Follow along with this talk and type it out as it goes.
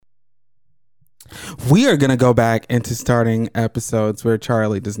We are going to go back into starting episodes where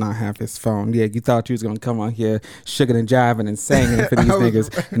Charlie does not have his phone. Yeah, you thought you was going to come on here sugaring and jiving and singing for these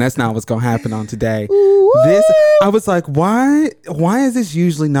niggas, and that's not what's going to happen on today. I was like, why is this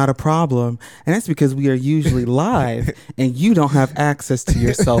usually not a problem? And that's because we are usually live and you don't have access to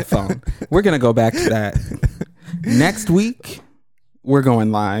your cell phone. We're going to go back to that. Next week, we're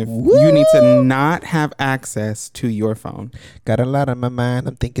going live. Woo! You need to not have access to your phone. Got a lot on my mind.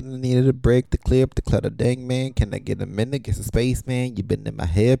 I'm thinking I needed a break to clear up the clutter. Dang, man. Can I get a minute? Get some space, man. You been in my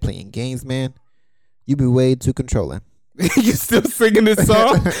head playing games, man. You be way too controlling. You still singing this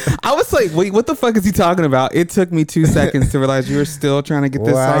song? I was like, wait, what the fuck is he talking about? It took me 2 seconds to realize you were still trying to get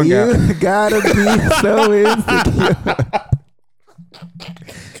this song you out. Gotta be so insecure.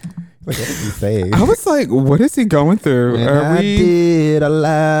 What did he say? I was like, what is he going through? I did all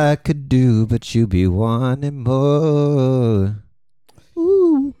I could do, but you be wanting more.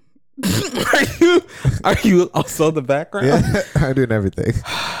 Ooh. Are you also the background? Yeah, I'm doing everything.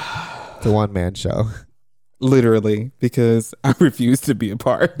 It's a one-man show. Literally, because I refuse to be a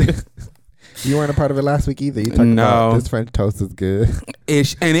part. You weren't a part of it last week either. You talked about this French toast is good.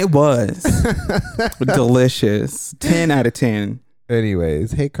 And it was. Delicious. 10 out of 10.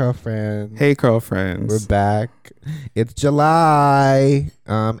 Anyways, hey girlfriends. Hey girlfriends. We're back. It's July.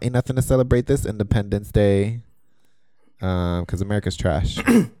 Ain't nothing to celebrate this Independence Day. Because America's trash.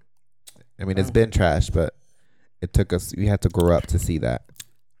 I mean, it's been trash, but it took us, we had to grow up to see that.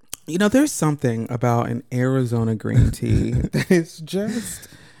 You know, there's something about an Arizona green tea that is just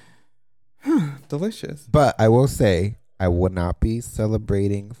delicious. But I will say, I will not be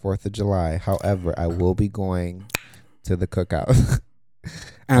celebrating 4th of July. However, I will be going to the cookout.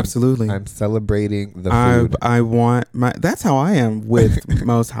 Absolutely. I'm celebrating the food. I want that's how I am with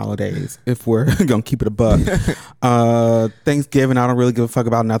most holidays, if we're gonna keep it a buck. Thanksgiving, I don't really give a fuck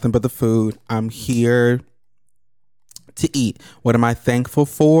about nothing but the food. I'm here to eat. What am I thankful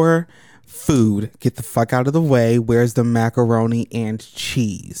for? Food. Get the fuck out of the way. Where's the macaroni and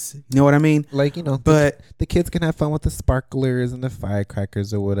cheese? You know what I mean? Like, you know, but the kids can have fun with the sparklers and the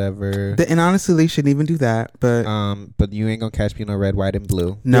firecrackers or whatever. And honestly, they shouldn't even do that. But you ain't gonna catch me no red, white, and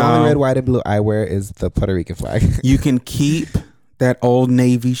blue. No. The only red, white, and blue I wear is the Puerto Rican flag. You can keep that Old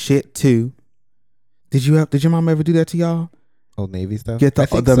Navy shit too. Did your mom ever do that to y'all? Old Navy stuff. Get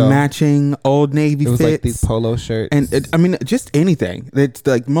the matching Old Navy fits. Like these polo shirts, and I mean just anything. It's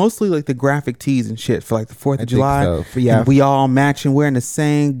like mostly like the graphic tees and shit for like the 4th of July. So. Yeah, and we all matching, wearing the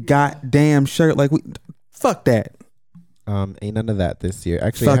same goddamn shirt. Like fuck that. Ain't none of that this year.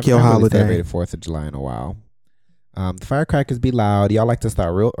 Actually, fuck your holiday. Really celebrated 4th of July in a while. The firecrackers be loud. Y'all like to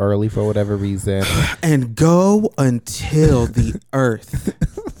start real early for whatever reason, and go until the earth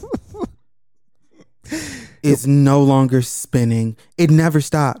is no longer spinning. It never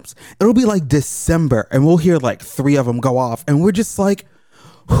stops. It'll be like December and we'll hear like 3 of them go off and we're just like,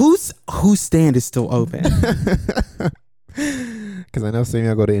 whose stand is still open? Because I know some of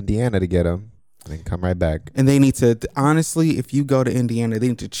y'all go to Indiana to get them and then come right back. And they need to, honestly, if you go to Indiana, they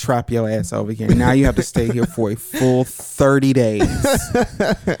need to trap your ass over here. Now you have to stay here for a full 30 days.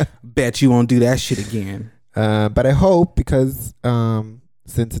 Bet you won't do that shit again. But I hope, because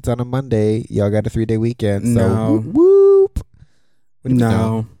since it's on a Monday, y'all got a 3-day weekend. So no. Whoop.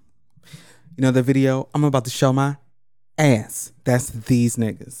 No. You know the video? I'm about to show my ass. That's these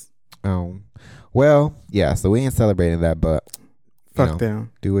niggas. Oh. Well, yeah, so we ain't celebrating that, but fuck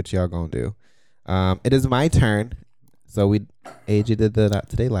them. Do what y'all gonna do. It is my turn. So AJ did that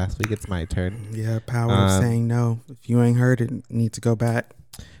today last week. It's my turn. Yeah, power of saying no. If you ain't heard it, you need to go back.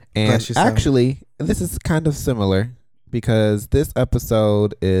 And actually, this is kind of similar, because this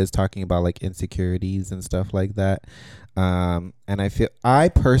episode is talking about like insecurities and stuff like that. And I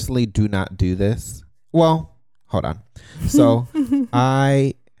personally do not do this. Well, hold on. So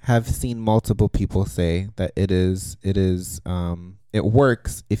I have seen multiple people say that it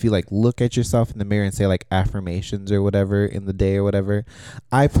works if you like look at yourself in the mirror and say like affirmations or whatever in the day or whatever.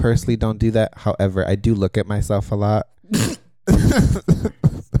 I personally don't do that. However, I do look at myself a lot.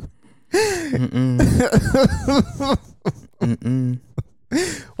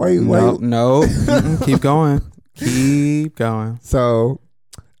 No. Keep going. Keep going. So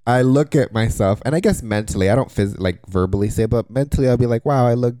I look at myself, and I guess mentally, I don't like verbally say, but mentally I'll be like, wow,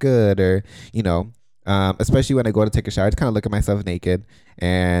 I look good. Or, you know, especially when I go to take a shower, I just kind of look at myself naked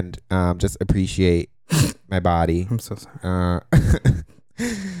and just appreciate my body. I'm so sorry.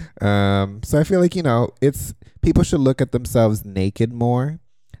 So I feel like, you know, people should look at themselves naked more,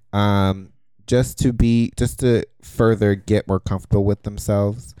 just to further get more comfortable with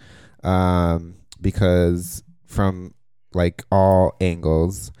themselves, because from like all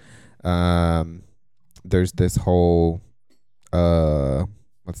angles, there's this whole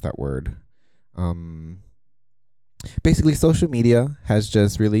what's that word? Basically social media has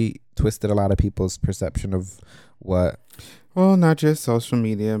just really twisted a lot of people's perception of what. Well, not just social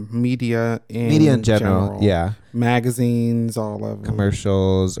media in general. Yeah. Magazines, all of them.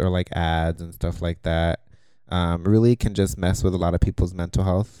 Commercials or like ads and stuff like that. Really can just mess with a lot of people's mental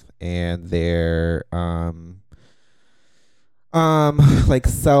health and their like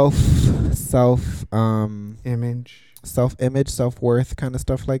self-image, self-worth, kind of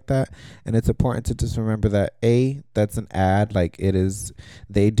stuff like that. And it's important to just remember that that's an ad. Like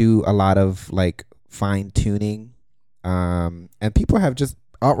they do a lot of like fine tuning, and people have just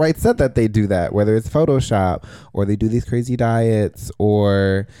outright said that they do that, whether it's Photoshop or they do these crazy diets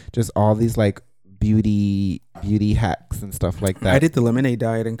or just all these like beauty hacks and stuff like that. I did the lemonade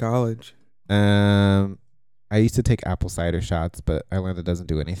diet in college. I used to take apple cider shots, but I learned it doesn't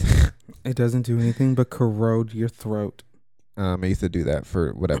do anything. It doesn't do anything but corrode your throat. I used to do that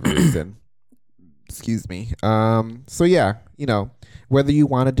for whatever reason. Excuse me. So yeah, whether you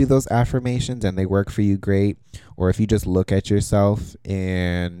want to do those affirmations and they work for you, great. Or if you just look at yourself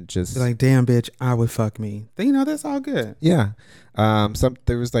and just you're like, damn bitch, I would fuck me. Then that's all good. Yeah.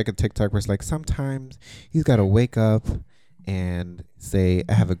 There was like a TikTok where it's like, sometimes he's got to wake up and say,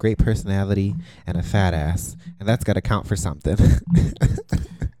 I have a great personality and a fat ass, and that's got to count for something.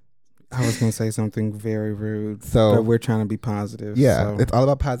 I was going to say something very rude, but we're trying to be positive. Yeah, It's all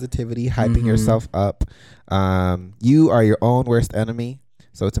about positivity, hyping yourself up. You are your own worst enemy,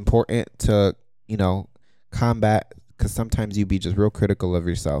 so it's important to, combat, because sometimes you be just real critical of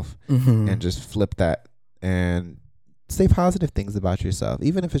yourself and just flip that and say positive things about yourself,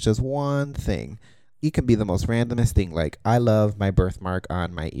 even if it's just one thing. It can be the most randomest thing, like, I love my birthmark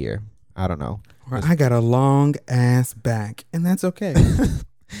on my ear. I don't know. Or I got a long ass back, and that's okay.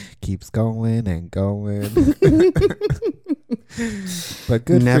 Keeps going and going. But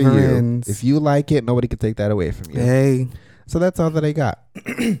good Never for you. ends. If you like it, nobody can take that away from you. Hey. So that's all that I got.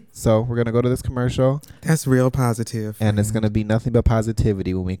 So we're going to go to this commercial. That's real positive. And it's going to be nothing but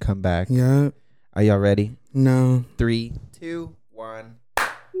positivity when we come back. Yep. Are y'all ready? No. 3, 2, 1.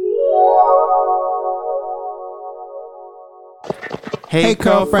 Hey,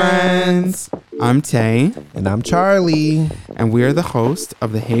 co-friends. I'm Tay. And I'm Charlie. And we're the host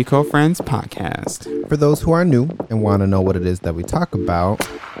of the Hey Co-Friends podcast. For those who are new and want to know what it is that we talk about,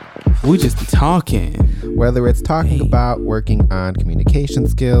 we just be talking. Whether it's talking about working on communication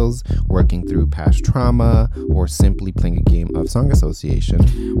skills, working through past trauma, or simply playing a game of song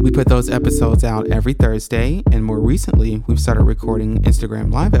association. We put those episodes out every Thursday, and more recently, we've started recording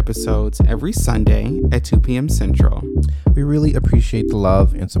Instagram Live episodes every Sunday at 2 p.m. Central. We really appreciate the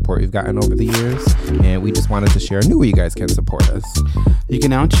love and support we've gotten over the years, and we just wanted to share a new way you guys can support us. You can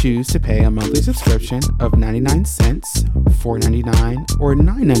now choose to pay a monthly subscription of 99 cents, $4.99, or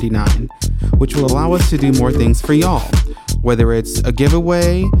 $9.99, which will allow us to do more things for y'all, whether it's a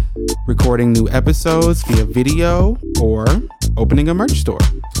giveaway, recording new episodes via video, or opening a merch store.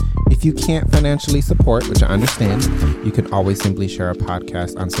 If you can't financially support, which I understand, you can always simply share a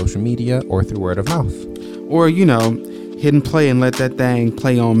podcast on social media or through word of mouth. Or, hit and play and let that thing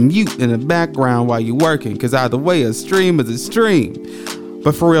play on mute in the background while you're working, because either way, a stream is a stream.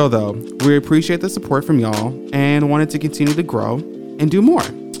 But for real though, we appreciate the support from y'all and wanted to continue to grow and do more.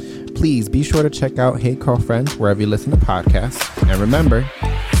 Please be sure to check out Hey Co-Friends wherever you listen to podcasts. And remember,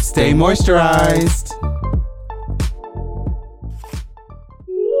 stay moisturized.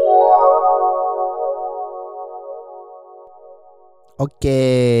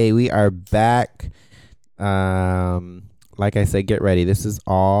 Okay, we are back. Like I said, get ready. This is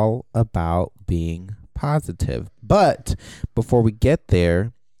all about being positive. But before we get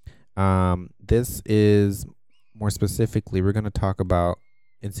there, this is more specifically, we're going to talk about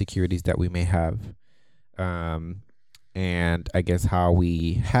insecurities that we may have. And I guess how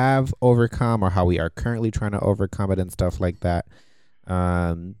we have overcome or how we are currently trying to overcome it and stuff like that.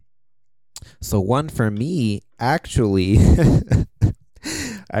 So one for me, actually, I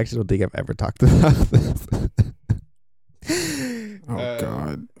actually don't think I've ever talked about this. Oh,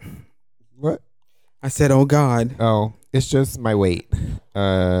 God. What? I said, oh, God. Oh, it's just my weight.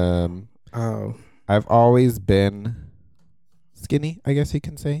 Oh. I've always been skinny, I guess you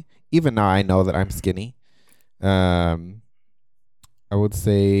can say. Even now I know that I'm skinny. I would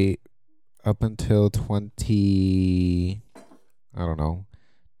say up until 23,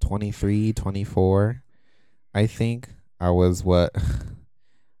 24, I think I was what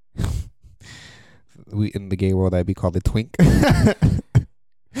we in the gay world I'd be called a twink.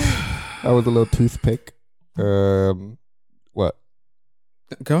 I was a little toothpick. What?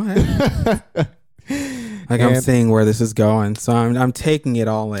 Go ahead. Like, I'm seeing where this is going, so I'm taking it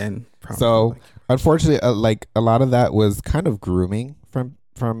all in. Probably. So unfortunately, like a lot of that was kind of grooming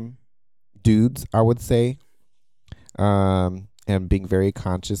from dudes, I would say, and being very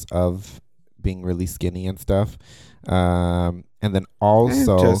conscious of being really skinny and stuff, and then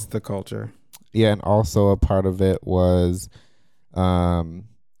also and just the culture. Yeah, and also a part of it was,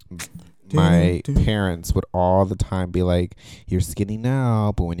 my parents would all the time be like, "You're skinny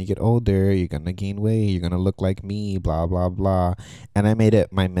now, but when you get older, you're gonna gain weight. You're gonna look like me." Blah blah blah. And I made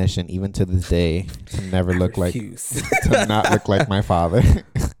it my mission, even to this day, to never look like to not look like my father.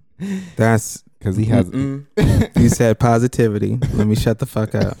 That's because he has. You said positivity. Let me shut the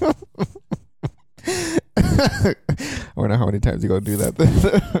fuck up. I wonder how many times you gonna do that.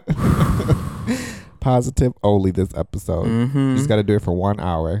 Positive only this episode. You just got to do it for 1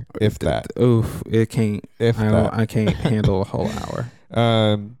 hour, if that. Oof, it can't. I can't handle a whole hour.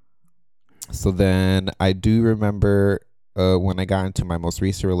 So then I do remember when I got into my most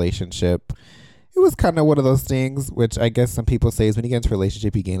recent relationship, it was kind of one of those things, which I guess some people say is when you get into a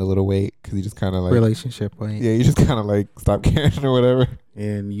relationship, you gain a little weight because you just kind of like relationship weight. Yeah, you just kind of like stop caring or whatever.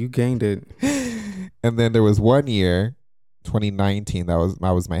 And you gained it. And then there was 1 year, 2019, that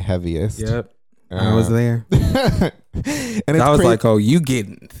was my heaviest. Yep. I was there. And I was like, oh, you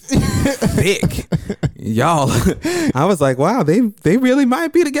getting thick. Y'all. I was like, wow, they really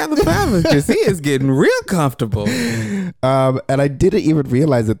might be together forever because he is getting real comfortable. And I didn't even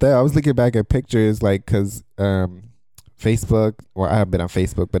realize it there. I was looking back at pictures, like, because Facebook, well, I haven't been on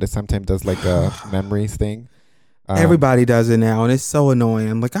Facebook, but it sometimes does like a memories thing. Everybody does it now, and it's so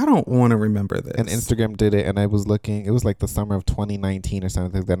annoying. Like, I don't want to remember this. And Instagram did it, and I was looking. It was like the summer of 2019 or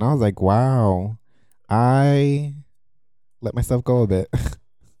something like that. And I was like, wow, I let myself go a bit.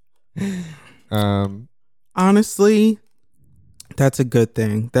 Honestly, that's a good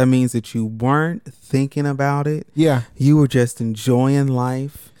thing. That means that you weren't thinking about it. Yeah. You were just enjoying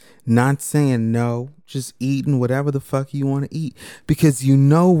life, not saying no, just eating whatever the fuck you want to eat. Because you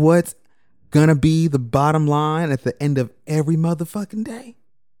know what's gonna be the bottom line at the end of every motherfucking day?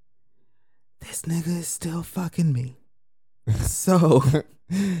 This nigga is still fucking me. So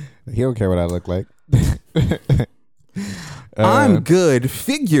he don't care what I look like. I'm good.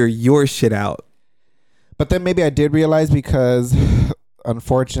 Figure your shit out. But then maybe I did realize, because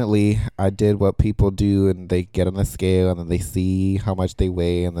unfortunately I did what people do, and they get on the scale and then they see how much they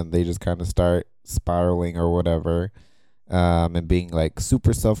weigh, and then they just kind of start spiraling or whatever. And being like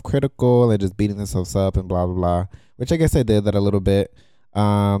super self-critical and just beating themselves up and blah, blah, blah, which I guess I did that a little bit.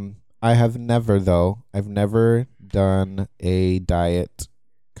 I have never, though. I've never done a diet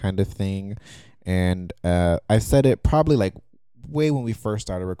kind of thing. And I said it probably like way when we first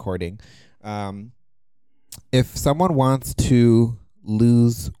started recording. If someone wants to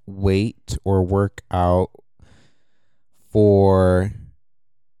lose weight or work out for...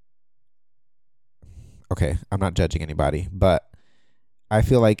 Okay, I'm not judging anybody, but I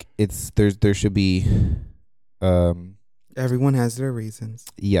feel like there should be everyone has their reasons.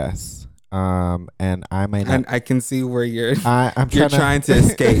 Yes. And I might not, and I can see where you're I'm trying to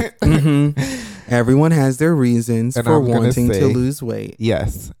escape. Everyone has their reasons for wanting to lose weight.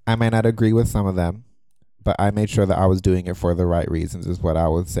 Yes. I might not agree with some of them, but I made sure that I was doing it for the right reasons, is what I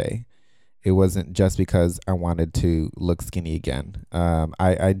would say. It wasn't just because I wanted to look skinny again.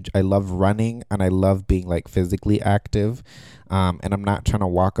 I love running, and I love being like physically active. And I'm not trying to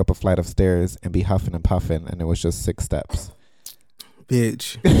walk up a flight of stairs and be huffing and puffing, and it was just 6 steps.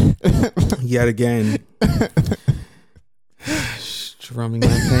 Bitch. Yet again. Strumming my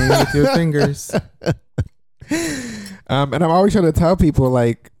pain with your fingers. And I'm always trying to tell people,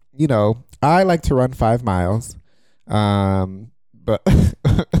 like, you know, I like to run 5 miles. But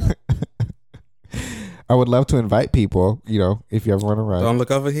I would love to invite people, you know, if you ever want to run. Don't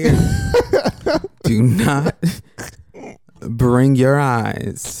look over here. Do not bring your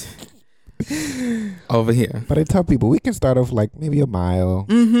eyes over here. But I tell people we can start off like maybe a mile,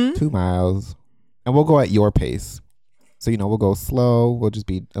 2 miles, and we'll go at your pace. So, you know, we'll go slow. We'll just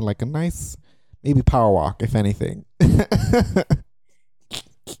be like a nice, maybe power walk, if anything.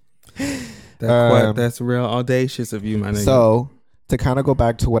 That's real audacious of you, my nigga. So, to kind of go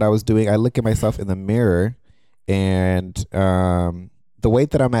back to what I was doing, I look at myself in the mirror, and the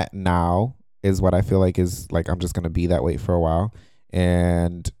weight that I'm at now is what I feel like is like I'm just going to be that weight for a while.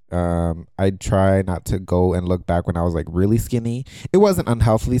 And I try not to go and look back when I was like really skinny. It wasn't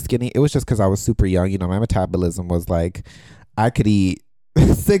unhealthily skinny. It was just because I was super young. You know, my metabolism was like, I could eat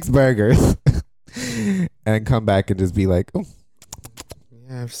 6 burgers and come back and just be like, oh.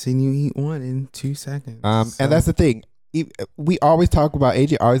 Yeah, I've seen you eat one in 2 seconds. And that's the thing. We always talk about,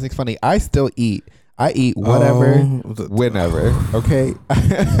 AJ always makes funny. I still eat. I eat whatever, whenever. Okay.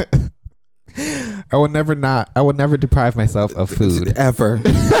 I will never deprive myself of food ever.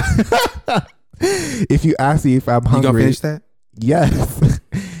 If you ask me if I'm hungry, you gonna finish that? Yes.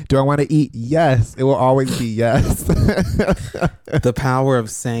 Do I want to eat? Yes. It will always be yes. The power of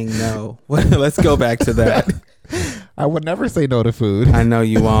saying no. Let's go back to that. I would never say no to food. I know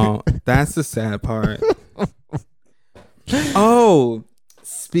you won't. That's the sad part. Oh,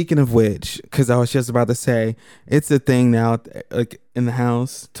 speaking of which, because I was just about to say, it's a thing now, like in the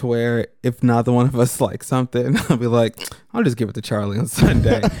house, to where if neither one of us like something, I'll be like, I'll just give it to Charlie on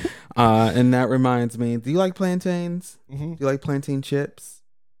Sunday. And that reminds me, do you like plantains? Mm-hmm. Do you like plantain chips?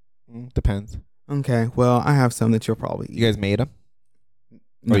 Depends. Okay, well, I have some that you'll probably eat. You guys made them?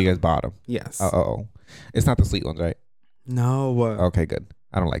 No. Or you guys bought them? Yes. Oh. It's not the sweet ones, right? No. Okay, good.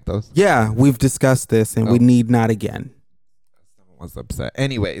 I don't like those. Yeah, we've discussed this, and we need not again. Someone was upset.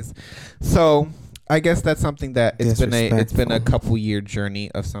 Anyways, so I guess that's something that it's been a couple year journey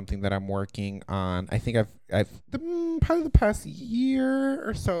of something that I'm working on. I think I've probably the past year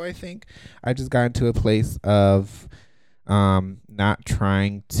or so. I think I just got into a place of not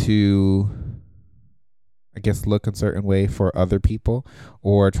trying to, I guess, look a certain way for other people,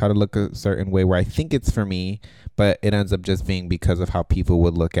 or try to look a certain way where I think it's for me, but it ends up just being because of how people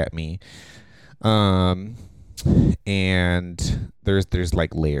would look at me. And there's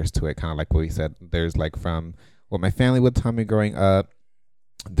like layers to it, kind of like what we said. There's like from what my family would tell me growing up.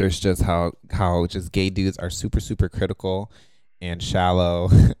 There's just how just gay dudes are super, super critical and shallow.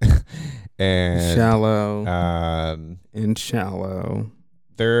 And shallow.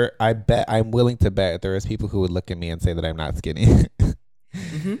 I'm willing to bet there is people who would look at me and say that I'm not skinny.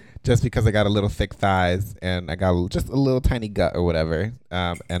 Mm-hmm. Just because I got a little thick thighs and I got just a little tiny gut or whatever,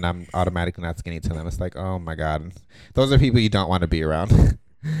 and I'm automatically not skinny to them. It's like, oh my God, those are people you don't want to be around.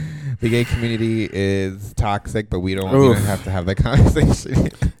 The gay community is toxic, but we don't have to have that conversation.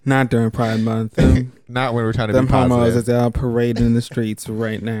 Not during Pride Month. Not when we're trying to be positive. Them homos is out parading in the streets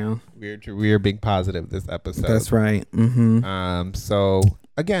right now. We are being positive this episode. That's right. Mm-hmm. So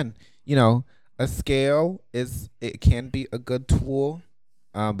again, a scale it can be a good tool,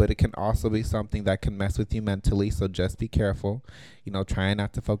 but it can also be something that can mess with you mentally. So just be careful. Trying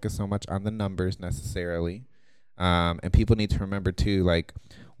not to focus so much on the numbers necessarily. And people need to remember too, like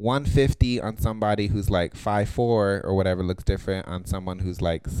 150 on somebody who's like 5'4" or whatever looks different on someone who's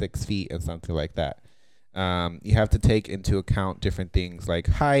like 6 feet and something like that. You have to take into account different things like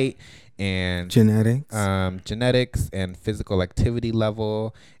height and genetics and physical activity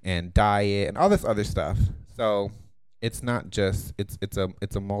level and diet and all this other stuff. So it's not just it's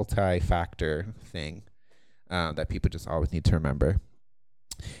a multi-factor thing that people just always need to remember.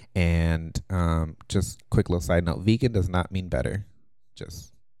 And just quick little side note, vegan does not mean better.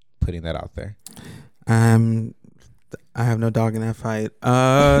 Just putting that out there. I have no dog in that fight.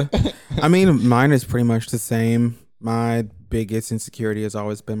 I mean, mine is pretty much the same. My biggest insecurity has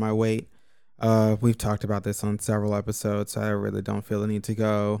always been my weight. We've talked about this on several episodes, so I really don't feel the need to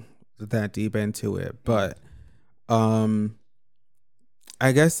go that deep into it. But I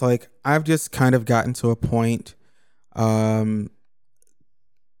guess like I've just kind of gotten to a point to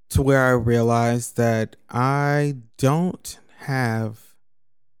where I realized that I don't have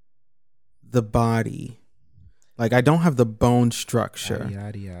the body. Like, I don't have the bone structure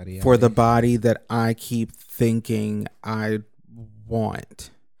for the body that I keep thinking I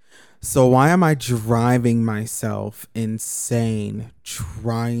want. So why am I driving myself insane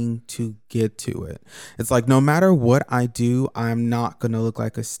trying to get to it? It's like, no matter what I do, I'm not going to look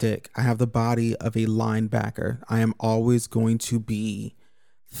like a stick. I have the body of a linebacker. I am always going to be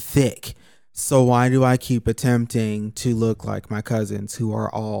thick. So why do I keep attempting to look like my cousins who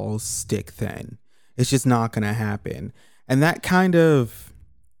are all stick thin? It's just not going to happen. And that kind of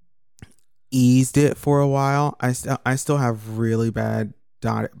eased it for a while. I still have really bad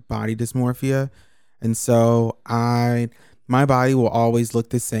body dysmorphia. And so my body will always look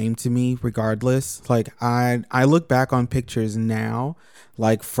the same to me regardless. Like I look back on pictures now,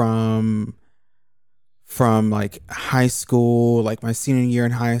 like from like high school, like my senior year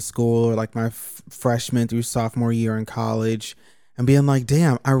in high school, or like my freshman through sophomore year in college, and being like,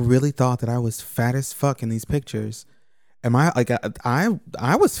 damn, I really thought that I was fat as fuck in these pictures. Am I like, I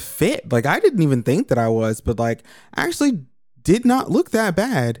was fit. Like I didn't even think that I was, but like I actually did not look that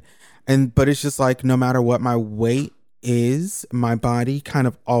bad. But it's just like, no matter what my weight is, my body kind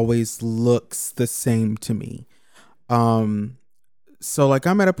of always looks the same to me. So like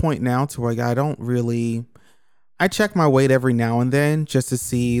I'm at a point now to where I check my weight every now and then just to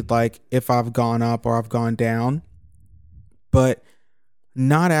see like if I've gone up or I've gone down, but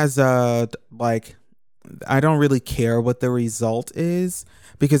not as a like don't really care what the result is,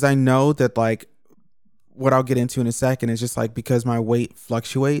 because I know that, like, what I'll get into in a second is just like, because my weight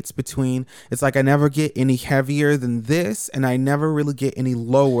fluctuates between, it's like I never get any heavier than this and I never really get any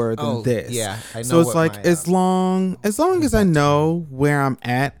lower than this. Yeah, I know. So it's like, as long as I know where I'm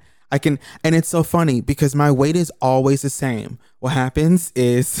at, I can. And it's so funny because my weight is always the same. What happens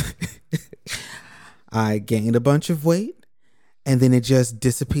is I gained a bunch of weight and then it just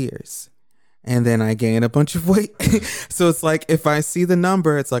disappears. And then I gain a bunch of weight. So it's like, if I see the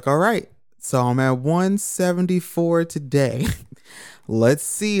number, it's like, all right, so I'm at 174 today. Let's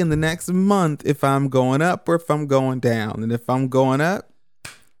see in the next month if I'm going up or if I'm going down. And if I'm going up,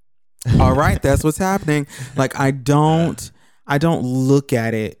 all right, that's what's happening. Like, I don't look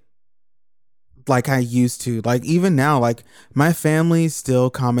at it like I used to. Like, even now, like, my family still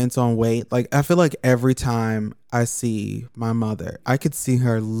comments on weight. Like, I feel like every time I see my mother, I could see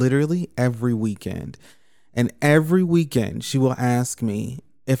her literally every weekend. And every weekend she will ask me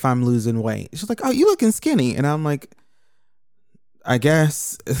if I'm losing weight. She's like, oh, you looking skinny. And I'm like, I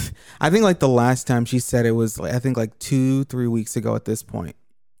guess. I think like the last time she said it was, I think like 2-3 weeks ago at this point.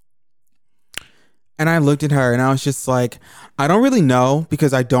 And I looked at her and I was just like, I don't really know,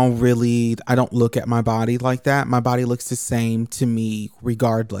 because I don't look at my body like that. My body looks the same to me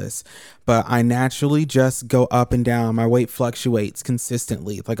regardless. But I naturally just go up and down. My weight fluctuates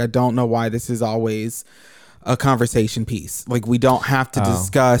consistently. Like, I don't know why this is always a conversation piece. Like, we don't have to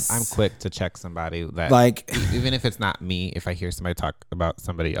discuss. I'm quick to check somebody that, like, even if it's not me, if I hear somebody talk about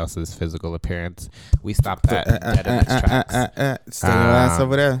somebody else's physical appearance, we stop that dead in its tracks. Stay your ass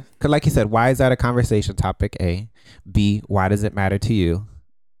over there. Because like you said, why is that a conversation topic? A. B, why does it matter to you?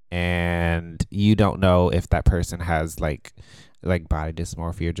 And you don't know if that person has like body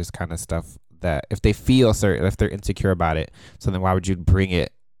dysmorphia or just kind of stuff that, if they feel certain, if they're insecure about it, so then why would you bring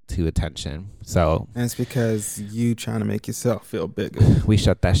it to attention? So and it's because you trying to make yourself feel bigger. We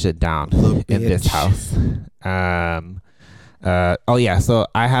shut that shit down in this house. Oh yeah, so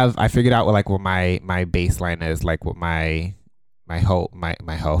I figured out what my baseline is, like what my low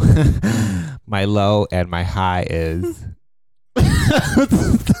and my high is.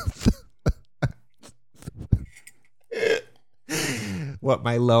 What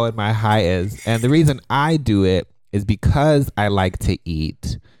my low and my high is. And the reason I do it is because I like to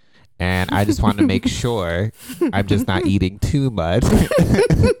eat. And I just want to make sure I'm just not eating too much.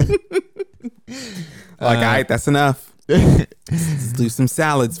 All right, that's enough. Let's do some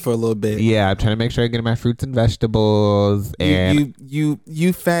salads for a little bit. Yeah, I'm trying to make sure I get my fruits and vegetables. And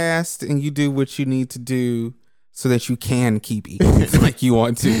you fast and you do what you need to do so that you can keep eating like you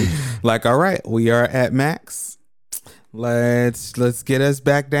want to. Like, all right, we are at max. Let's get us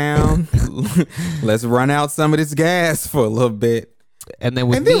back down. Let's run out some of this gas for a little bit. And then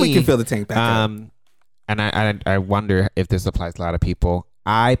we can fill the tank back up. And I wonder if this applies to a lot of people.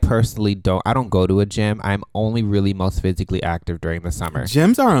 I personally don't go to a gym. I'm only really most physically active during the summer.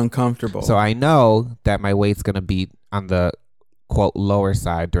 Gyms are uncomfortable. So I know that my weight's going to be on the quote lower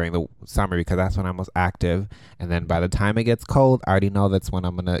side during the summer because that's when I'm most active. And then by the time it gets cold, I already know that's when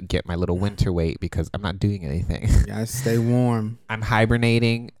I'm going to get my little winter weight because I'm not doing anything. You gotta stay warm. I'm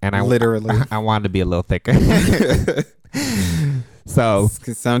hibernating and I want to be a little thicker. So,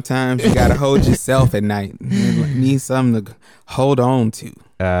 because sometimes you gotta hold yourself at night. You need something to hold on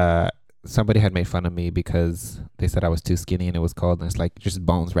to. Somebody had made fun of me because they said I was too skinny and it was cold, and it's like just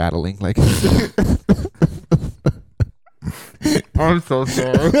bones rattling. Like, I'm so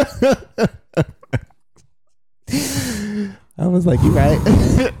sorry. I was like, you right?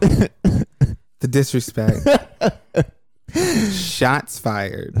 The disrespect. Shots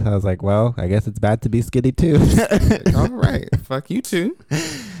fired. I was like, well, I guess it's bad to be skinny too. All right, fuck you too.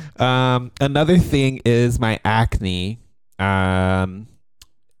 Another thing is my acne.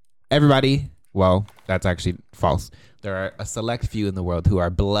 Everybody, well, that's actually false. There are a select few in the world who are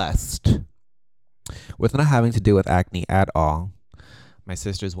blessed with not having to deal with acne at all. My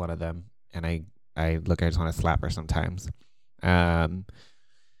sister's one of them, and I look, I just want to slap her sometimes.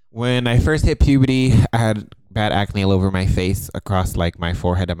 When I first hit puberty, I had bad acne all over my face, across like my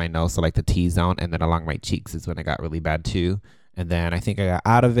forehead and my nose, so like the T-zone, and then along my cheeks is when it got really bad too. And then I think I got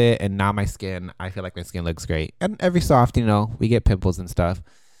out of it, and now I feel like my skin looks great. And every so often, we get pimples and stuff.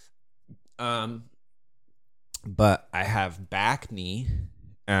 But I have backne,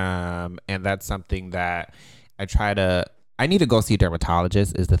 and that's something that I need to go see a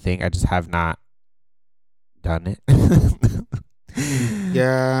dermatologist is the thing. I just have not done it.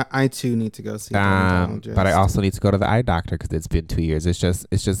 Yeah, I too need to go see a dermatologist. But I also need to go to the eye doctor because it's been 2 years. It's just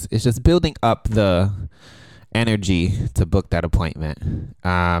building up the energy to book that appointment.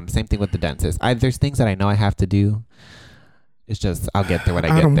 Same thing with the dentist. There's things that I know I have to do. It's just I'll get there when I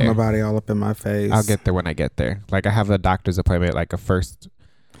get don't there. want nobody all up in my face. I'll get there when I get there. Like I have a doctor's appointment, like a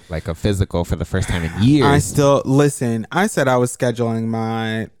physical for the first time in years. I said I was scheduling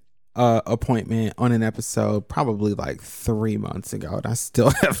my appointment on an episode probably like 3 months ago, and I still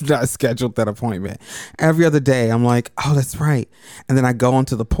have not scheduled that appointment. Every other day I'm like, oh, that's right, and then I go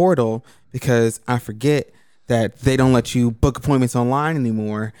onto the portal because I forget that they don't let you book appointments online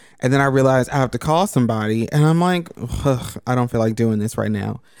anymore, and then I realize I have to call somebody, and I'm like, I don't feel like doing this right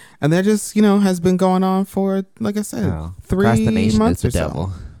now. And that just has been going on for, like I said, 3 months or so.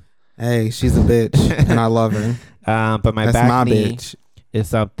 Devil. Hey, she's a bitch and I love her. But that's back knee bitch is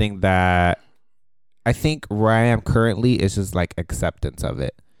something that I think where I am currently is just like acceptance of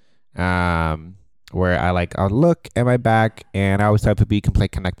it. Where I'll look at my back and I always tell people you can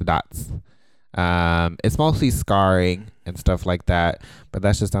connect the dots. It's mostly scarring and stuff like that, but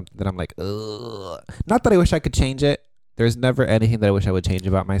that's just something that I'm like, ugh. Not that I wish I could change it. There's never anything that I wish I would change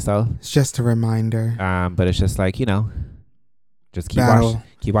about myself. It's just a reminder. But it's just like, just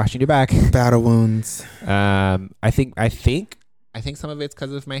keep washing your back. Battle wounds. I think some of it's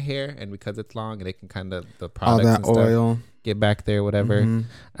because of my hair and because it's long and it can kind of the products all that and oil stuff get back there, whatever.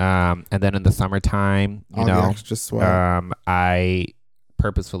 And then in the summertime, the extra sweat. I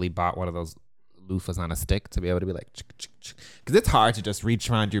purposefully bought one of those loofahs on a stick to be able to be like, because it's hard to just reach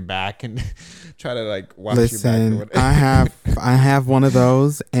around your back and try to like wash your back. Or whatever. I have one of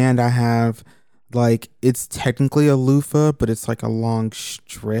those, and I have like, it's technically a loofah, but it's like a long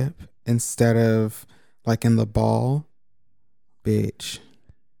strip instead of like in the ball. Bitch,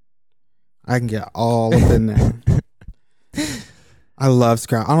 I can get all up in there. I love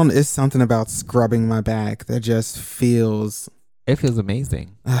scrub. It's something about scrubbing my back that just feels. It feels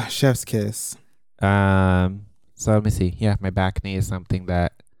amazing. Chef's kiss. So let me see. Yeah, my back knee is something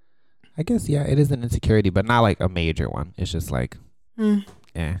that I guess, it is an insecurity, but not like a major one. It's just like,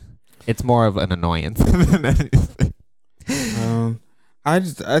 it's more of an annoyance than anything. I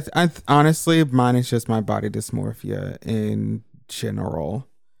honestly, mine is just my body dysmorphia in general.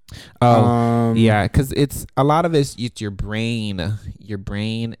 Yeah, because it's a lot of it's your brain. Your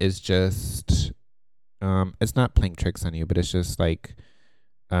brain is just, it's not playing tricks on you, but it's just like,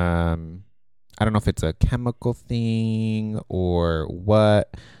 I don't know if it's a chemical thing or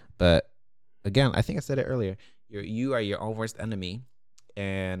what, but again, I think I said it earlier. You are your own worst enemy,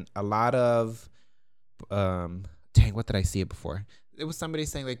 and a lot of, what did I see it before? It was somebody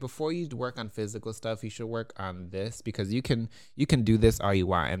saying like before you work on physical stuff, you should work on this because you can do this all you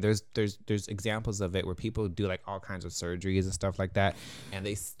want. And there's examples of it where people do like all kinds of surgeries and stuff like that, and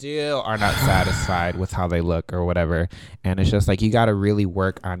they still are not satisfied with how they look or whatever. And it's just like you got to really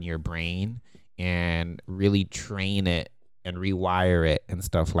work on your brain and really train it and rewire it and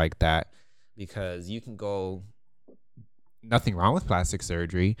stuff like that, because you can go. Nothing wrong with plastic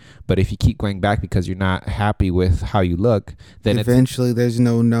surgery, but if you keep going back because you're not happy with how you look, then eventually there's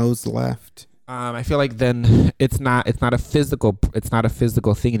no nose left. I feel like then it's not a physical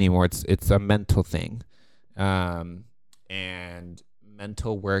thing anymore. It's a mental thing, and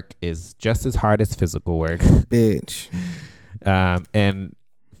mental work is just as hard as physical work, bitch. And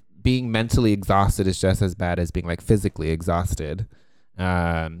being mentally exhausted is just as bad as being like physically exhausted.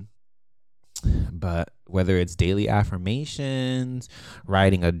 But whether it's daily affirmations,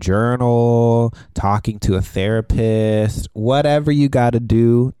 writing a journal, talking to a therapist, whatever you got to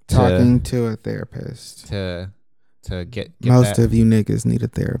do, talking to a therapist to get most of you niggas need a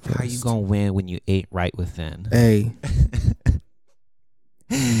therapist. How you gonna win when you ain't right within? Hey,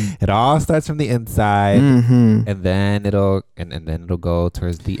 it all starts from the inside, and then it'll go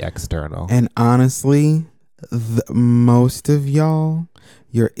towards the external. And honestly, most of y'all,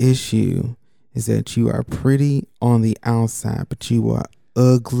 your issue is that you are pretty on the outside, but you are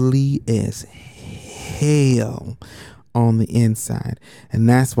ugly as hell on the inside. And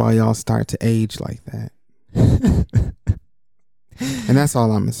that's why y'all start to age like that. And that's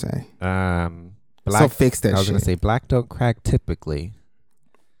all I'm going to say. So fix that shit. I was going to say black don't crack typically.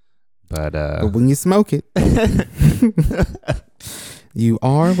 But when you smoke it, you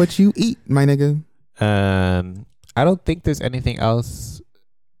are what you eat, my nigga. I don't think there's anything else.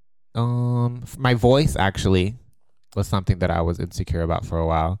 My voice actually was something that I was insecure about for a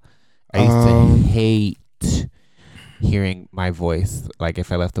while. I used to hate hearing my voice, like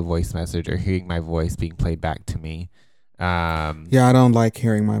if I left a voice message or hearing my voice being played back to me. I don't like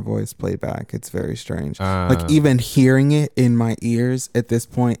hearing my voice played back. It's very strange. Like even hearing it in my ears at this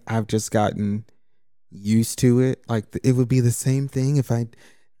point, I've just gotten used to it. Like it would be the same thing if I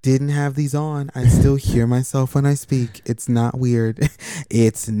didn't have these on, I still hear myself when I speak. It's not weird.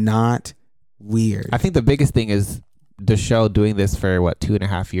 It's not weird. I think the biggest thing is the show doing this for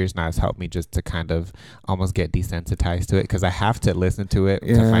 2.5 years now has helped me just to kind of almost get desensitized to it, because I have to listen to it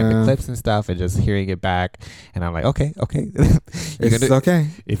to find the clips and stuff, and just hearing it back, and I'm like, okay. It's okay.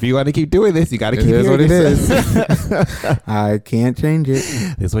 If you want to keep doing this, you got to keep It is hearing what it this. is. I can't change it.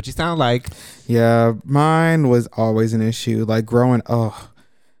 This is what you sound like. Yeah, mine was always an issue. Like growing up,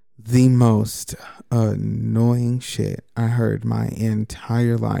 the most annoying shit I heard my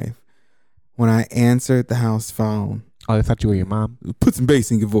entire life when I answered the house phone. Oh, I thought you were your mom. Put some bass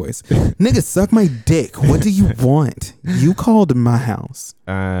in your voice. Nigga, suck my dick. What do you want? You called my house.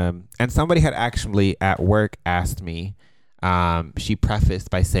 And somebody had actually at work asked me, she prefaced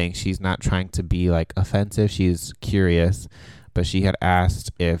by saying she's not trying to be like offensive. She's curious, but she had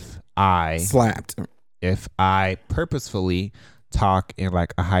asked if I purposefully talk in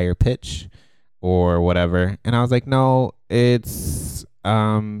like a higher pitch or whatever. And I was like, no, it's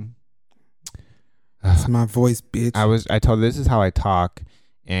my voice, bitch. I told her this is how I talk,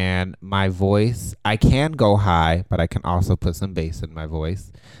 and my voice, I can go high, but I can also put some bass in my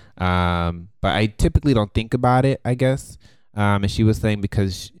voice. But I typically don't think about it, I guess. And she was saying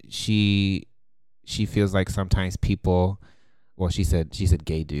because she feels like sometimes people, well, she said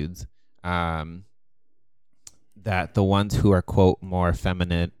gay dudes, that the ones who are quote more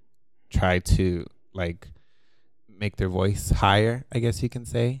effeminate try to like make their voice higher, I guess you can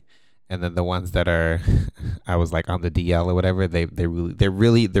say. And then the ones that are, I was like on the DL or whatever, they're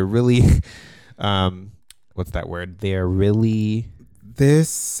really, what's that word? They're really. This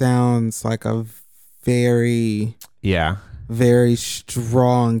sounds like a very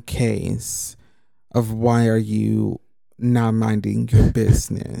strong case of why are you not minding your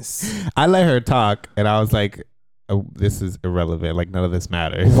business. I let her talk, and I was like, oh, this is irrelevant. Like, none of this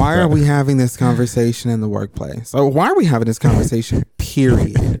matters. Why are we having this conversation in the workplace? Or why are we having this conversation,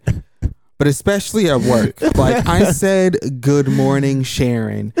 period? But especially at work. Like, I said, good morning,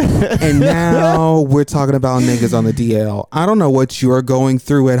 Sharon. And now we're talking about niggas on the DL. I don't know what you're going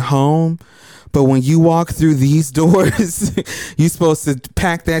through at home, but when you walk through these doors, you're supposed to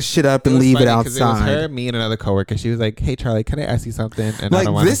pack that shit up and leave it outside. It was her, me, and another coworker. She was like, hey, Charlie, can I ask you something? And like,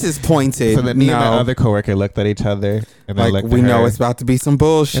 this is pointed. So then me and my other coworker looked at each other. And like, we know it's about to be some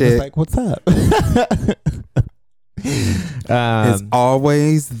bullshit. And it's like, what's up? It's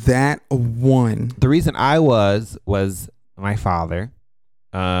always that one. The reason I was my father.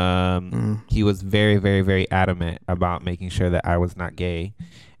 He was very, very, very adamant about making sure that I was not gay,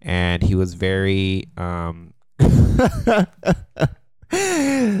 and he was very that's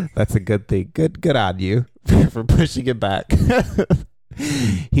a good thing. Good on you for pushing it back.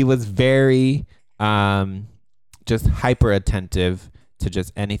 He was very just hyper attentive to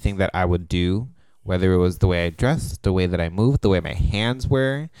just anything that I would do. Whether it was the way I dressed, the way that I moved, the way my hands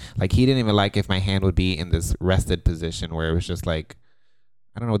were. Like, he didn't even like if my hand would be in this rested position where it was just like,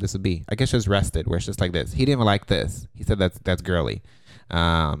 I don't know what this would be. I guess just rested, where it's just like this. He didn't even like this. He said that's girly.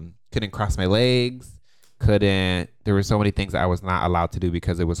 Couldn't cross my legs. There were so many things I was not allowed to do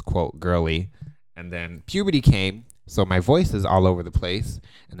because it was, quote, girly. And then puberty came, so my voice is all over the place.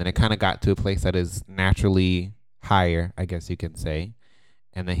 And then it kind of got to a place that is naturally higher, I guess you can say.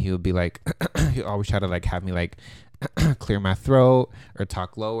 And then he would be like, he always try to like have me like clear my throat or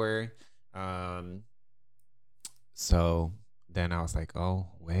talk lower. So then I was like, oh,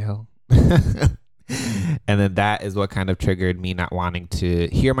 well. And then that is what kind of triggered me not wanting to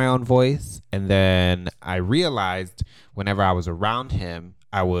hear my own voice. And then I realized whenever I was around him,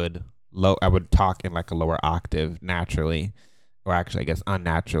 I would talk in like a lower octave naturally, or actually I guess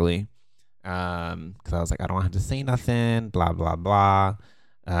unnaturally. Because I was like, I don't want him to say nothing, blah, blah, blah.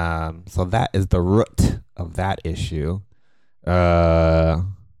 So that is the root of that issue. But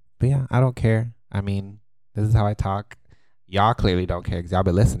yeah, I don't care. I mean, this is how I talk. Y'all clearly don't care because y'all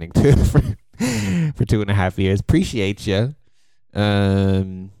been listening to it for 2.5 years. Appreciate you.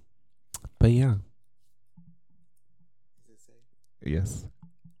 But yeah. Yes.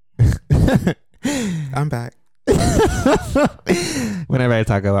 I'm back. Whenever I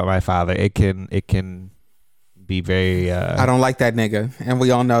talk about my father, it can be very I don't like that nigga, and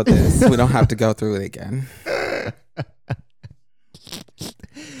we all know this. We don't have to go through it again.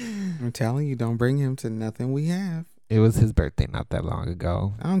 I'm telling you, don't bring him to nothing we have. It was his birthday not that long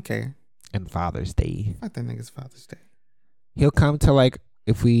ago. I don't care. And Father's Day. Fuck that nigga's Father's Day. He'll come to like,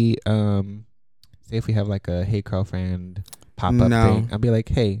 if we say if we have like a hey girlfriend pop up thing, I'll be like,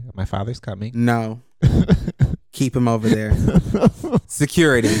 hey, my father's coming. No. Keep him over there.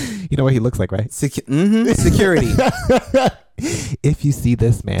 Security. You know what he looks like, right? Security. If you see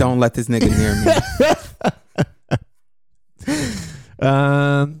this man, don't let this nigga near me.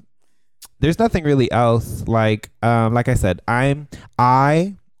 There's nothing really else. Like I said,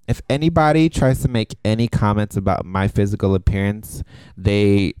 if anybody tries to make any comments about my physical appearance,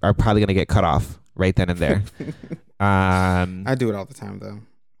 they are probably gonna get cut off right then and there. I do it all the time though.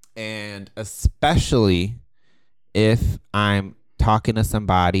 And especially if I'm talking to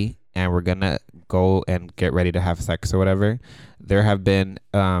somebody and we're gonna go and get ready to have sex or whatever, there have been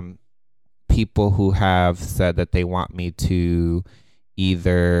people who have said that they want me to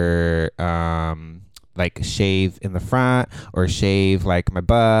either like shave in the front or shave like my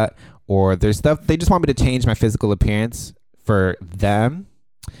butt, or there's stuff they just want me to change my physical appearance for them.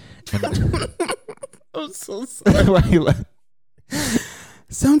 I'm so sorry.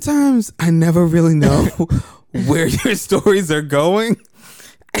 Sometimes I never really know where your stories are going.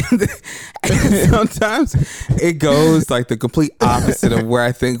 And sometimes it goes like the complete opposite of where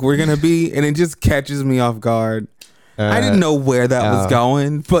I think we're going to be. And it just catches me off guard. I didn't know where that was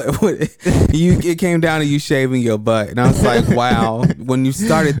going, but it came down to you shaving your butt. And I was like, wow, when you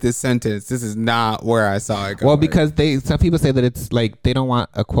started this sentence, this is not where I saw it going. Well, because some people say that it's like they don't want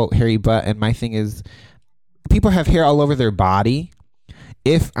a quote hairy butt. And my thing is, people have hair all over their body.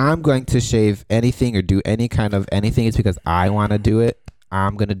 If I'm going to shave anything or do any kind of anything, it's because I want to do it.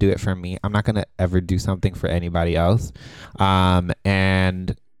 I'm going to do it for me. I'm not going to ever do something for anybody else.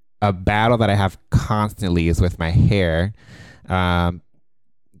 And a battle that I have constantly is with my hair. There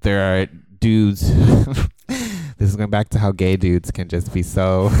are dudes. This is going back to how gay dudes can just be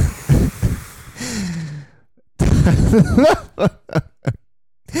so.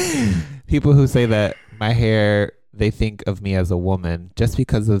 People who say that my hair, they think of me as a woman just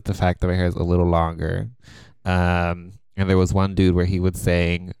because of the fact that my hair is a little longer. And there was one dude where he was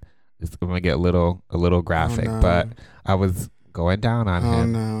saying, I'm going to get a little graphic, but I was going down on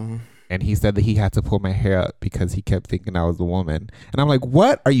him. No. And he said that he had to pull my hair up because he kept thinking I was a woman. And I'm like,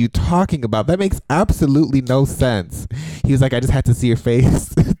 what are you talking about? That makes absolutely no sense. He was like, I just had to see your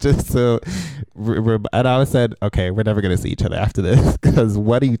face. Just so. And I said, okay, we're never going to see each other after this because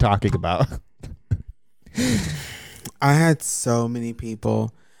what are you talking about? I had so many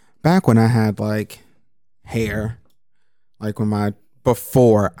people back when I had like hair, like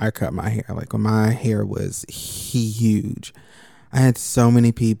before I cut my hair, like when my hair was huge. I had so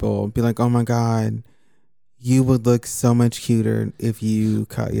many people be like, oh my God, you would look so much cuter if you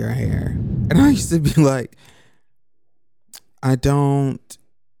cut your hair. And I used to be like, have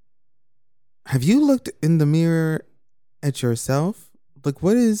you looked in the mirror at yourself? Like,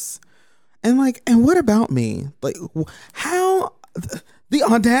 and what about me? Like, how, the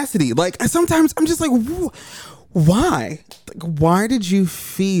audacity, like sometimes I'm just like, why? Like, why did you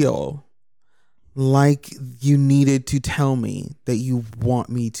feel like you needed to tell me that you want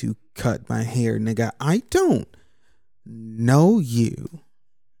me to cut my hair, nigga? I don't know you.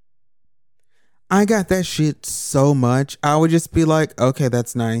 I got that shit so much. I would just be like, okay,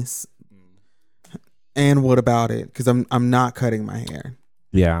 that's nice. And what about it? Because I'm not cutting my hair.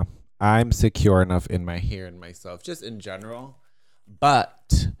 Yeah, I'm secure enough in my hair and myself, just in general.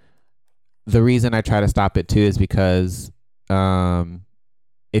 But the reason I try to stop it too is because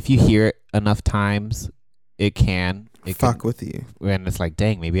if you hear it enough times, it can fuck with you. And it's like,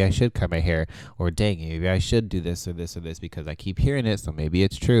 dang, maybe I should cut my hair, or dang, maybe I should do this or this or this because I keep hearing it, so maybe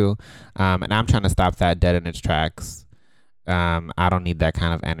it's true. And I'm trying to stop that dead in its tracks. I don't need that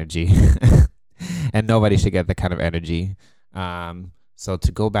kind of energy. And nobody should get that kind of energy. So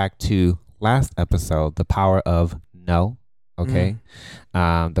to go back to last episode, the power of no, okay?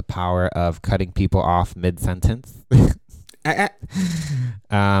 The power of cutting people off mid-sentence.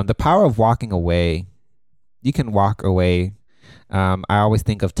 The power of walking away. You can walk away. I always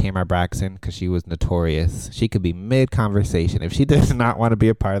think of Tamar Braxton because she was notorious. She could be mid-conversation. If she does not want to be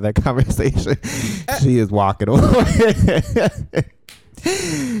a part of that conversation, she is walking away.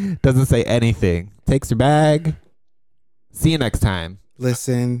 Doesn't say anything. Takes her bag. See you next time.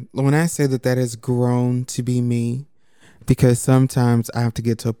 Listen, when I say that has grown to be me, because sometimes I have to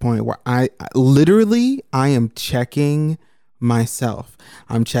get to a point where I am checking myself.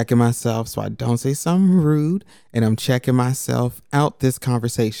 I'm checking myself so I don't say something rude, and I'm checking myself out this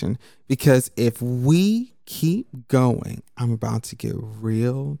conversation, because if we keep going, I'm about to get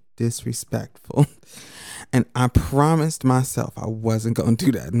real disrespectful. And I promised myself I wasn't going to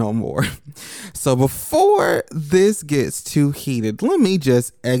do that no more. So before this gets too heated, let me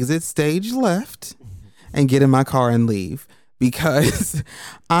just exit stage left and get in my car and leave. because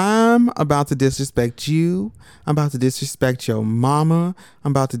I'm about to disrespect you. I'm about to disrespect your mama.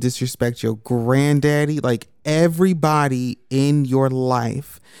 I'm about to disrespect your granddaddy. Like, everybody in your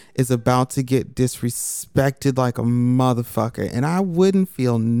life is about to get disrespected like a motherfucker. And I wouldn't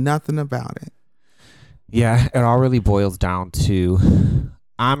feel nothing about it. Yeah, it all really boils down to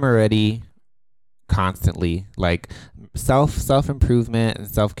I'm already constantly like self improvement and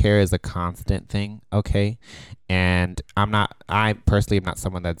self-care is a constant thing, okay? And I personally am not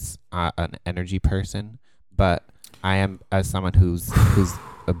someone that's an energy person, but I am as someone who's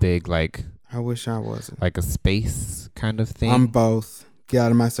a big like, I wish I wasn't, like a space kind of thing. I'm both. Get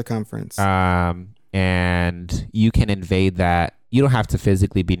out of my circumference. And you can invade that. You don't have to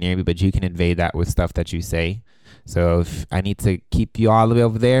physically be near me, but you can invade that with stuff that you say. So if I need to keep you all the way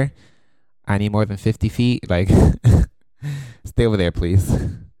over there, I need more than 50 feet. Like, stay over there, please.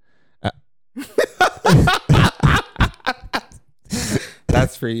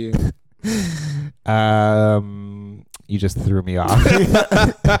 That's for you. You just threw me off.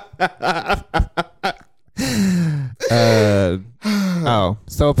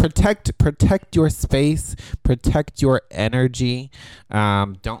 So protect your space, protect your energy.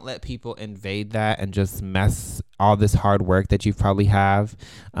 Don't let people invade that and just mess all this hard work that you probably have,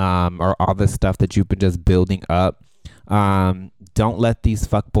 or all this stuff that you've been just building up. Don't let these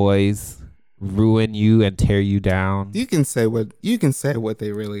fuckboys ruin you and tear you down. You can say what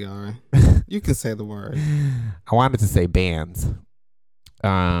they really are. You can say the word. I wanted to say bands.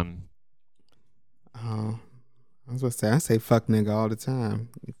 I was gonna say, I say fuck nigga all the time.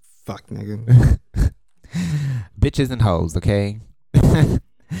 You fuck nigga. Bitches and hoes, okay?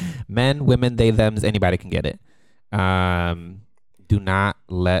 Men, women, they, thems, anybody can get it. Do not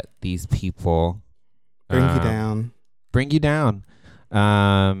let these people bring you down. Bring you down.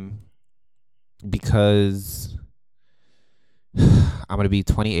 Because I'm going to be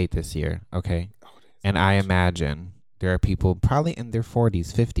 28 this year, okay? And I imagine there are people probably in their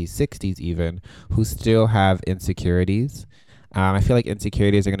 40s, 50s, 60s even, who still have insecurities. I feel like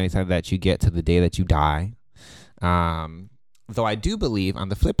insecurities are going to be something that you get to the day that you die. Though I do believe, on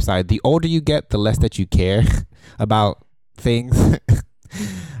the flip side, the older you get, the less that you care about things.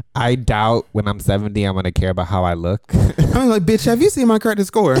 I doubt when I'm 70, I'm going to care about how I look. I'm like, bitch, have you seen my credit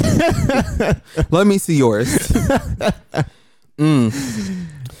score? Let me see yours. You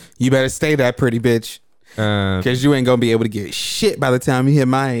better stay that pretty, bitch. Because you ain't going to be able to get shit by the time you hit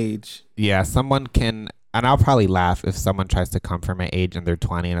my age. Yeah, someone can, and I'll probably laugh if someone tries to come for my age and they're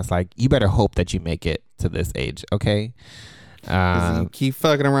 20 and it's like, you better hope that you make it to this age, okay? You keep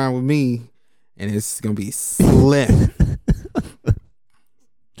fucking around with me and it's going to be slim.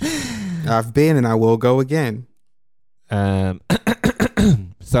 I've been and I will go again.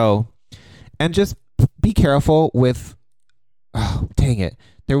 So, and just be careful with, oh, dang it.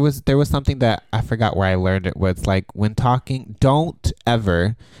 There was something that I forgot where I learned it was like when talking, don't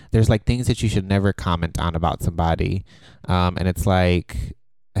ever, there's like things that you should never comment on about somebody. And it's like,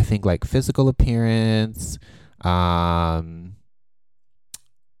 I think like physical appearance, dang,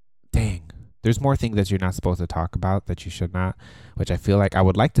 there's more things that you're not supposed to talk about that you should not, which I feel like I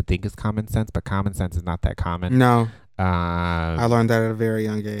would like to think is common sense, but common sense is not that common. No. I learned that at a very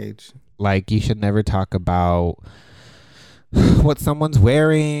young age. Like, you should never talk about what someone's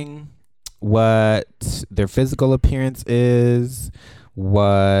wearing, what their physical appearance is,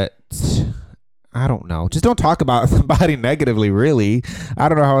 what, I don't know. Just don't talk about somebody negatively, really. I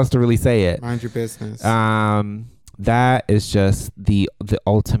don't know how else to really say it. Mind your business. That is just the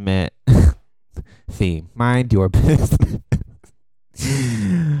ultimate theme. Mind your business.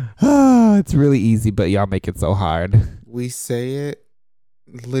 Oh, it's really easy, but y'all make it so hard. We say it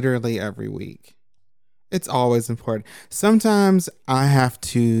literally every week. It's always important. Sometimes I have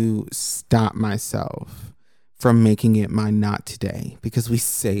to stop myself from making it my not today because we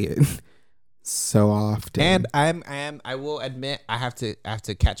say it so often. And I will admit I have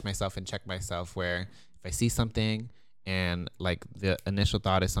to catch myself and check myself where if I see something and like the initial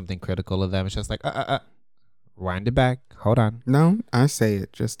thought is something critical of them, it's just like wind it back. Hold on. No, I say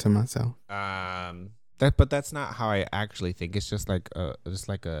it just to myself. But that's not how I actually think. It's just like I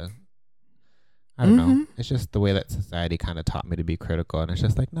don't know. It's just the way that society kind of taught me to be critical, and it's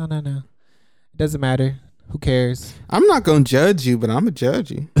just like no. It doesn't matter. Who cares? I'm not gonna judge you, but I'm gonna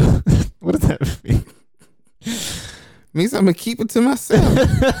judge you. What does that mean? Means I'm gonna keep it to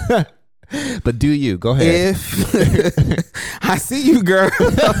myself. But do you go ahead? If I see you, girl.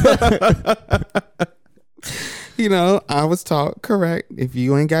 You know, I was taught correct. If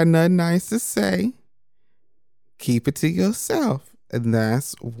you ain't got nothing nice to say, keep it to yourself. And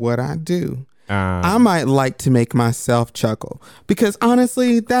that's what I do. I might like to make myself chuckle because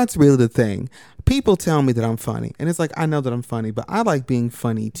honestly, that's really the thing. People tell me that I'm funny, and it's like, I know that I'm funny, but I like being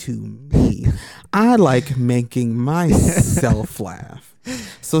funny to me. I like making myself laugh.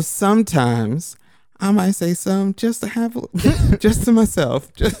 So sometimes I might say something just to have, just to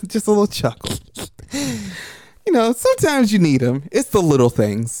myself, just a little chuckle. You know, sometimes you need them. It's the little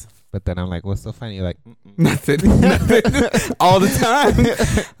things. But then I'm like, what's so funny? You're like, nothing. All the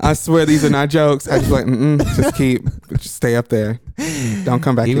time. I swear these are not jokes. I just like, just stay up there. Don't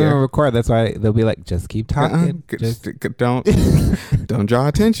come back even here. on record, that's why they'll be like, just keep talking. Don't draw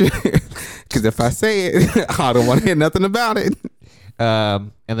attention. Because if I say it, I don't want to hear nothing about it.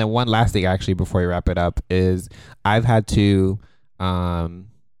 And then one last thing, actually, before we wrap it up, is I've had to,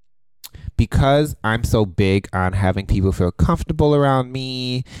 because I'm so big on having people feel comfortable around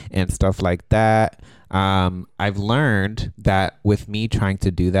me and stuff like that, I've learned that with me trying to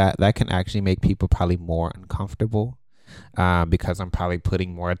do that, that can actually make people probably more uncomfortable, because I'm probably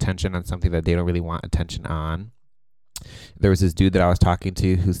putting more attention on something that they don't really want attention on. There was this dude that I was talking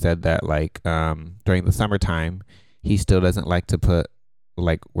to who said that, like, during the summertime, he still doesn't like to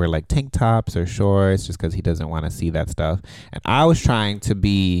wear like tank tops or shorts just because he doesn't want to see that stuff. And I was trying to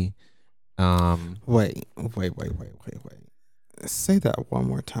be wait. Say that one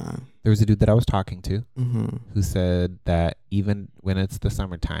more time. There was a dude that I was talking to who said that even when it's the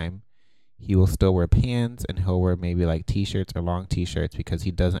summertime, he will still wear pants and he'll wear maybe like t-shirts or long t-shirts because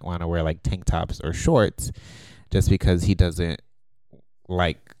he doesn't want to wear like tank tops or shorts just because he doesn't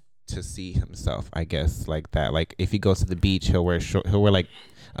like to see himself, I guess, like that. Like if he goes to the beach, he'll wear like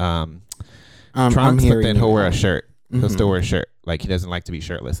trunks, but then he'll wear a shirt. He'll still wear a shirt. Like he doesn't like to be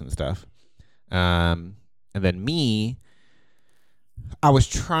shirtless and stuff. And then me, I was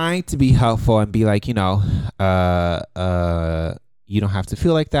trying to be helpful and be like, you know, you don't have to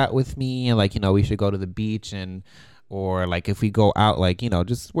feel like that with me. And like, you know, we should go to the beach or like if we go out, like, you know,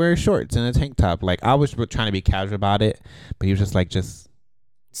 just wear shorts and a tank top. Like I was trying to be casual about it, but he was just like, just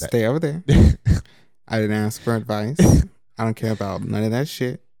stay over there. I didn't ask for advice. I don't care about none of that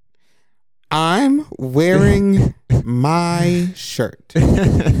shit. I'm wearing my shirt.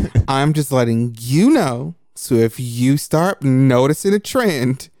 I'm just letting you know. So if you start noticing a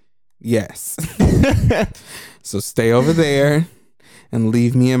trend, yes. So stay over there and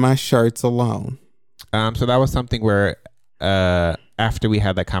leave me and my shirts alone. So that was something where after we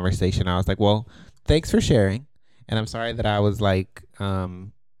had that conversation, I was like, well, thanks for sharing. And I'm sorry that I was like,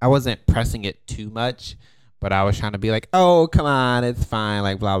 I wasn't pressing it too much, but I was trying to be like, oh, come on, it's fine.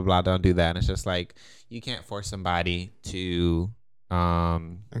 Like, blah, blah, blah, don't do that. And it's just like, you can't force somebody to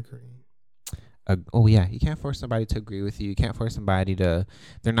agree. You can't force somebody to agree with you. You can't force somebody to,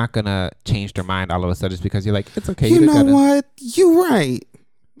 they're not going to change their mind all of a sudden just because you're like, it's okay. You know what? You're right.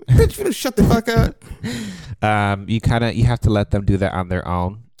 Bitch, you shut the fuck up. You have to let them do that on their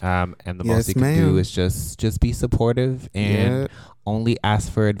own. And the most you can do is just be supportive and only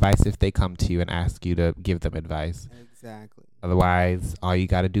ask for advice if they come to you and ask you to give them advice. Exactly. Otherwise, all you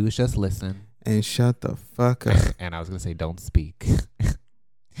got to do is just listen. And shut the fuck up. And I was going to say, don't speak.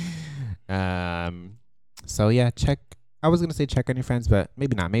 So yeah, I was going to say check on your friends, but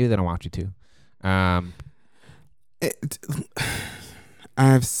maybe not. Maybe they don't want you to.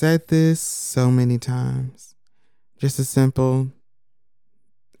 I've said this so many times. Just a simple,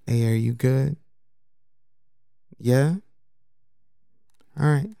 hey, are you good? Yeah? All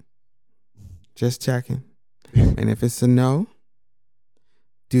right. Just checking. And if it's a no,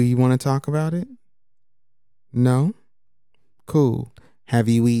 do you want to talk about it? No? Cool. Have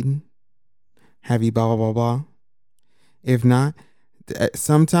you eaten? Have you blah, blah, blah, blah? If not,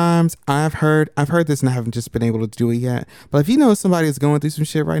 sometimes I've heard this and I haven't just been able to do it yet. But if you know somebody is going through some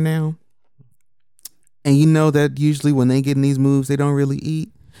shit right now, and you know that usually when they get in these moves, they don't really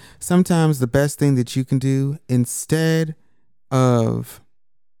eat. Sometimes the best thing that you can do instead of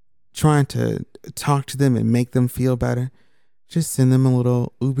trying to talk to them and make them feel better, just send them a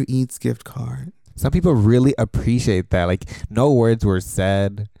little Uber Eats gift card. Some people really appreciate that. Like no words were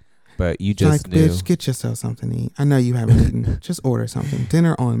said, but you just knew. Bitch, get yourself something to eat. I know you haven't eaten. Just order something.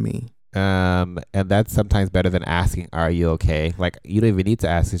 Dinner on me. And that's sometimes better than asking, are you okay? Like you don't even need to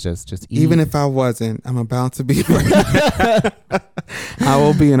ask. It's just eat. Even if I wasn't, I'm about to be right. I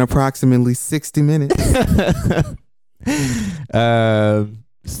will be in approximately 60 minutes.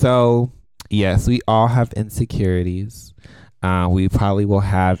 So yes, we all have insecurities. We probably will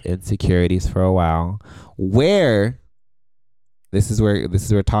have insecurities for a while. This is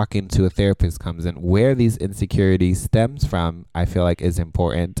where talking to a therapist comes in. Where these insecurities stems from, I feel like is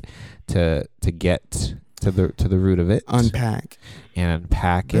important to get to the root of it. Unpack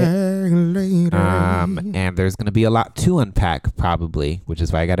it. later. And there's going to be a lot to unpack probably, which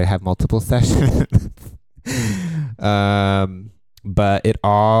is why I got to have multiple sessions. But it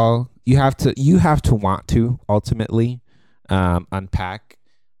all, you have to want to ultimately unpack.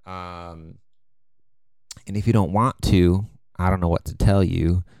 And if you don't want to, I don't know what to tell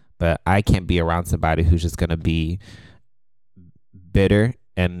you, but I can't be around somebody who's just going to be bitter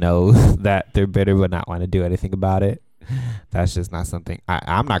and know that they're bitter but not want to do anything about it. That's just not something.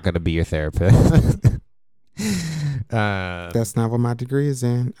 I'm not going to be your therapist. That's not what my degree is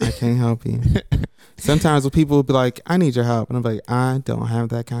in. I can't help you. Sometimes when people will be like, I need your help. And I'm like, I don't have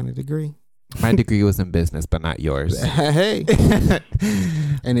that kind of degree. My degree was in business, but not yours. Hey.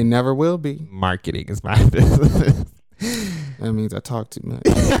 And it never will be. Marketing is my business. That means I talk too much.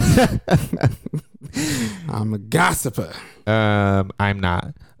 I'm a gossiper. I'm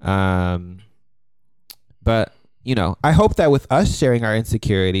not. But, you know, I hope that with us sharing our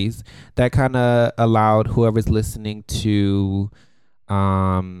insecurities, that kind of allowed whoever's listening to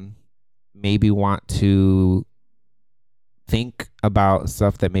maybe want to think about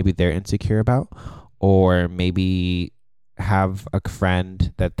stuff that maybe they're insecure about, or maybe have a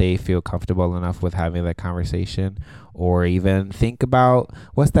friend that they feel comfortable enough with having that conversation, or even think about,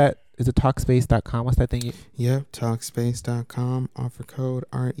 what's that? Is it Talkspace.com? What's that thing? Yep, Talkspace.com. Offer code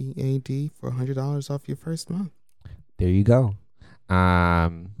READ for $100 off your first month. There you go.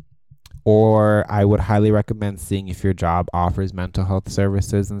 Or I would highly recommend seeing if your job offers mental health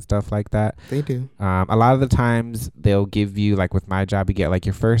services and stuff like that. They do. A lot of the times they'll give you, like with my job, you get like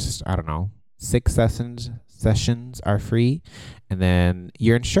your first, 6 sessions are free. And then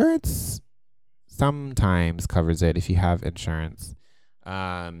your insurance sometimes covers it if you have insurance.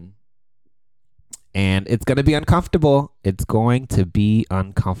 And it's going to be uncomfortable. It's going to be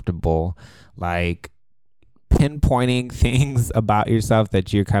uncomfortable. Like pinpointing things about yourself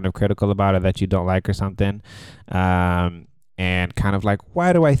that you're kind of critical about or that you don't like or something. And kind of like,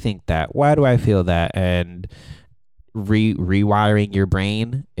 why do I think that? Why do I feel that? And rewiring your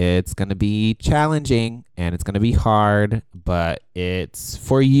brain. It's going to be challenging and it's going to be hard, but it's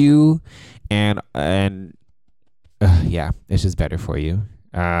for you. And yeah, it's just better for you.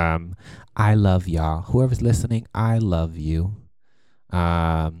 I love y'all. Whoever's listening, I love you.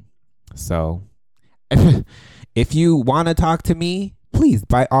 So if you want to talk to me, please,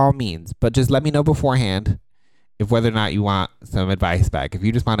 by all means, but just let me know beforehand if whether or not you want some advice back. If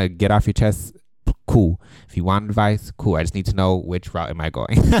you just want to get off your chest, cool. If you want advice, cool. I just need to know which route am I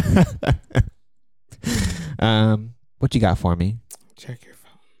going. What you got for me? Check your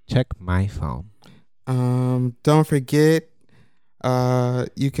phone. Check my phone. Don't forget,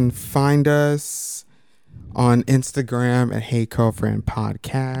 you can find us on Instagram at Hey Girlfriend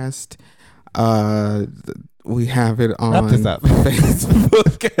Podcast. We have it on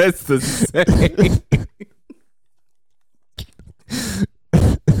Facebook as the same.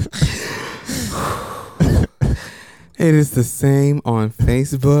 It is the same on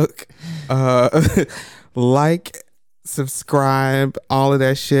Facebook. Like, subscribe, all of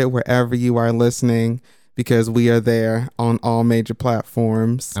that shit wherever you are listening, because we are there on all major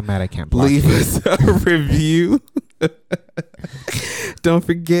platforms. I'm mad I can't block Leave you. us a review. Don't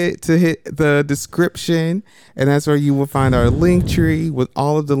forget to hit the description, and that's where you will find our link tree with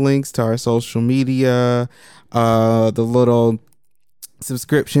all of the links to our social media, the little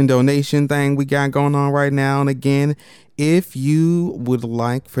subscription donation thing we got going on right now. And again, if you would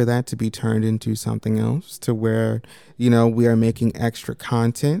like for that to be turned into something else, to where, we are making extra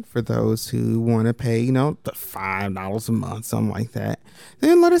content for those who want to pay, the $5 a month, something like that,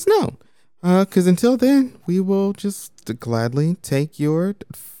 then let us know. Because until then, we will just gladly take your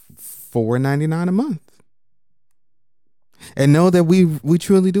 $4.99 a month. And know that we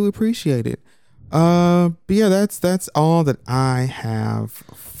truly do appreciate it. But yeah, that's all that I have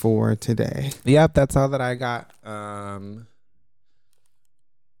for today. Yep, that's all that I got.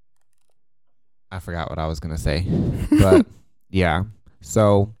 I forgot what I was gonna say, but yeah.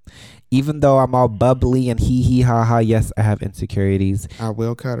 So even though I'm all bubbly and hee ha ha, yes, I have insecurities. I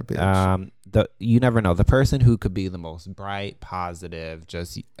will cut a bitch. You never know. The person who could be the most bright, positive,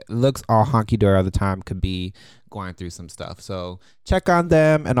 just looks all honky dory all the time could be going through some stuff. So check on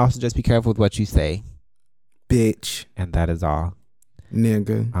them, and also just be careful with what you say, bitch. And that is all,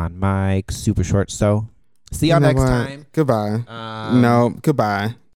 nigga. On Mike, super short. So see y'all next time. Goodbye. No, goodbye.